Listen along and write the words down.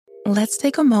Let's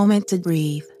take a moment to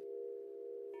breathe.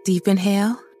 Deep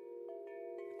inhale.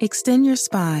 Extend your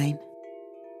spine.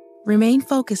 Remain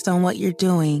focused on what you're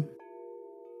doing.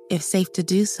 If safe to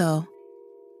do so,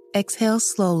 exhale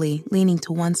slowly, leaning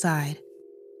to one side.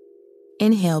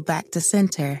 Inhale back to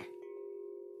center.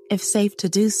 If safe to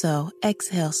do so,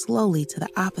 exhale slowly to the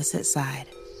opposite side.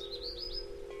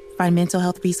 Find mental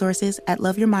health resources at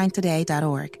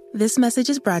loveyourmindtoday.org. This message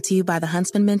is brought to you by the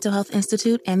Huntsman Mental Health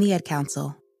Institute and the Ad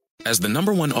Council. As the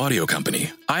 #1 audio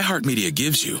company, iHeartMedia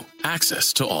gives you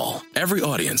access to all. Every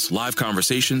audience, live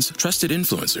conversations, trusted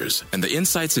influencers, and the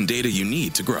insights and data you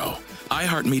need to grow.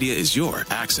 iHeartMedia is your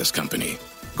access company.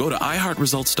 Go to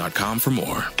iHeartResults.com for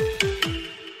more.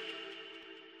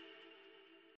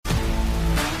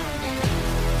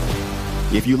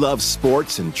 If you love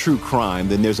sports and true crime,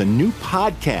 then there's a new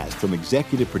podcast from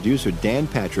executive producer Dan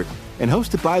Patrick and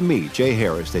hosted by me, Jay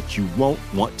Harris, that you won't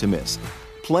want to miss.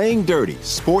 Playing Dirty: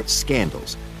 Sports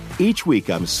Scandals. Each week,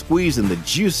 I'm squeezing the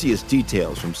juiciest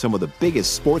details from some of the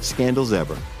biggest sports scandals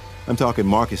ever. I'm talking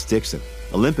Marcus Dixon,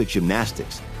 Olympic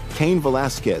gymnastics, Cain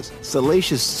Velasquez,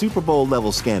 salacious Super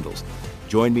Bowl-level scandals.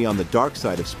 Join me on the dark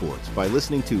side of sports by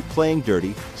listening to Playing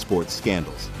Dirty: Sports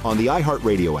Scandals on the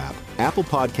iHeartRadio app, Apple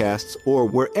Podcasts, or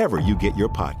wherever you get your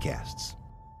podcasts.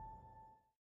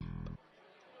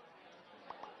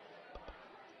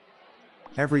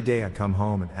 Every day I come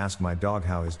home and ask my dog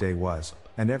how his day was,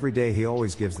 and every day he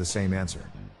always gives the same answer.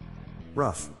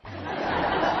 Rough.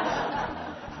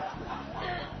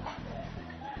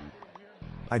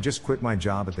 I just quit my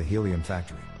job at the helium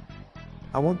factory.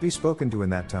 I won't be spoken to in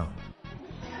that tone.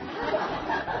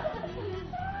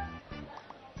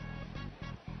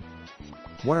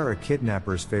 What are a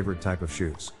kidnapper's favorite type of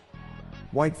shoes?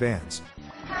 White Vans.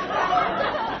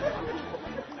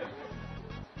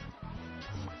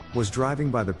 Was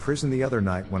driving by the prison the other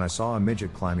night when I saw a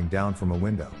midget climbing down from a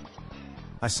window.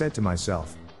 I said to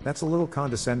myself, that's a little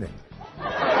condescending.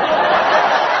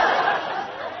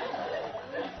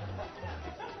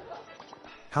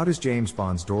 How does James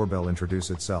Bond's doorbell introduce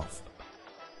itself?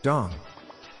 Dong.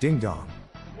 Ding dong.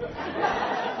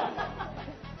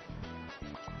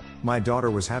 My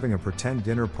daughter was having a pretend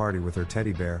dinner party with her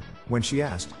teddy bear when she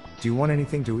asked, "Do you want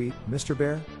anything to eat, Mr.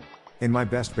 Bear?" In my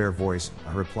best bear voice,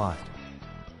 I replied,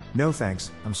 "No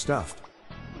thanks, I'm stuffed."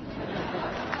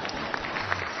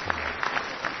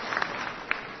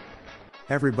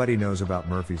 Everybody knows about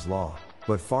Murphy's Law,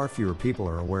 but far fewer people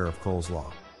are aware of Cole's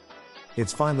Law.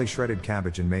 It's finely shredded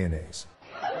cabbage and mayonnaise.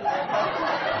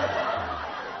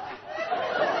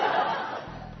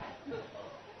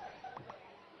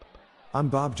 I'm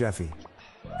Bob Jeffy.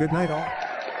 Good night all.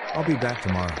 I'll be back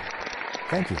tomorrow.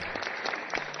 Thank you.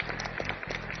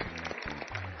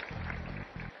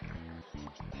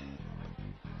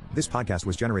 This podcast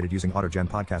was generated using AutoGen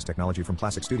podcast technology from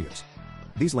Classic Studios.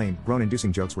 These lame,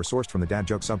 groan-inducing jokes were sourced from the dad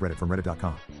joke subreddit from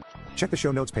reddit.com. Check the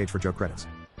show notes page for joke credits.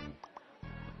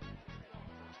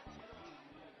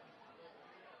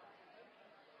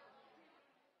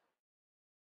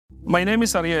 My name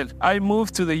is Ariel. I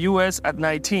moved to the U.S. at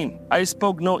 19. I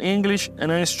spoke no English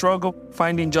and I struggled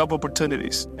finding job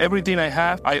opportunities. Everything I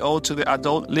have, I owe to the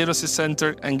Adult Literacy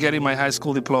Center and getting my high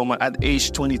school diploma at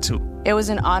age 22. It was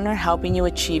an honor helping you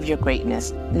achieve your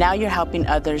greatness. Now you're helping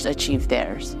others achieve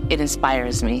theirs. It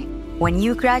inspires me. When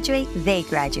you graduate, they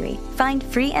graduate. Find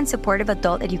free and supportive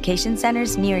adult education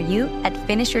centers near you at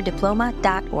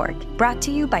finishyourdiploma.org. Brought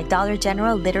to you by Dollar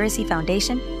General Literacy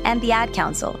Foundation and the Ad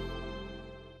Council.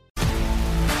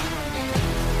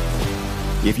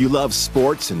 If you love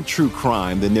sports and true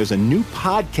crime, then there's a new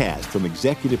podcast from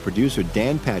executive producer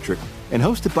Dan Patrick and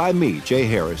hosted by me, Jay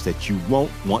Harris, that you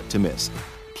won't want to miss.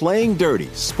 Playing Dirty: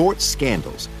 Sports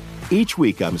Scandals. Each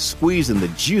week, I'm squeezing the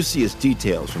juiciest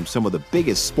details from some of the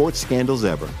biggest sports scandals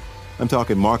ever. I'm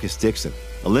talking Marcus Dixon,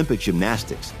 Olympic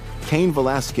gymnastics, Cain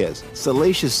Velasquez,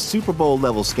 salacious Super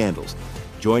Bowl-level scandals.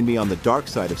 Join me on the dark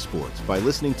side of sports by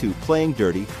listening to Playing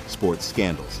Dirty: Sports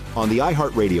Scandals on the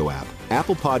iHeartRadio app,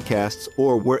 Apple Podcasts,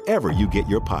 or wherever you get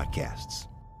your podcasts.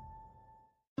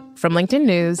 From LinkedIn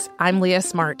News, I'm Leah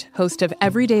Smart, host of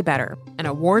Everyday Better, an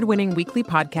award-winning weekly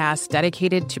podcast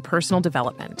dedicated to personal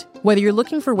development. Whether you're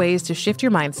looking for ways to shift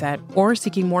your mindset or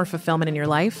seeking more fulfillment in your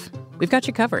life, we've got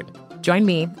you covered. Join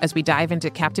me as we dive into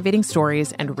captivating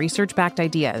stories and research-backed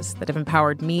ideas that have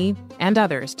empowered me and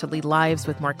others to lead lives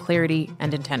with more clarity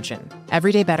and intention.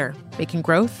 Everyday Better, making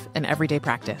growth an everyday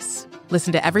practice.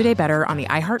 Listen to Everyday Better on the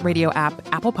iHeartRadio app,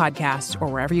 Apple Podcasts, or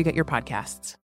wherever you get your podcasts.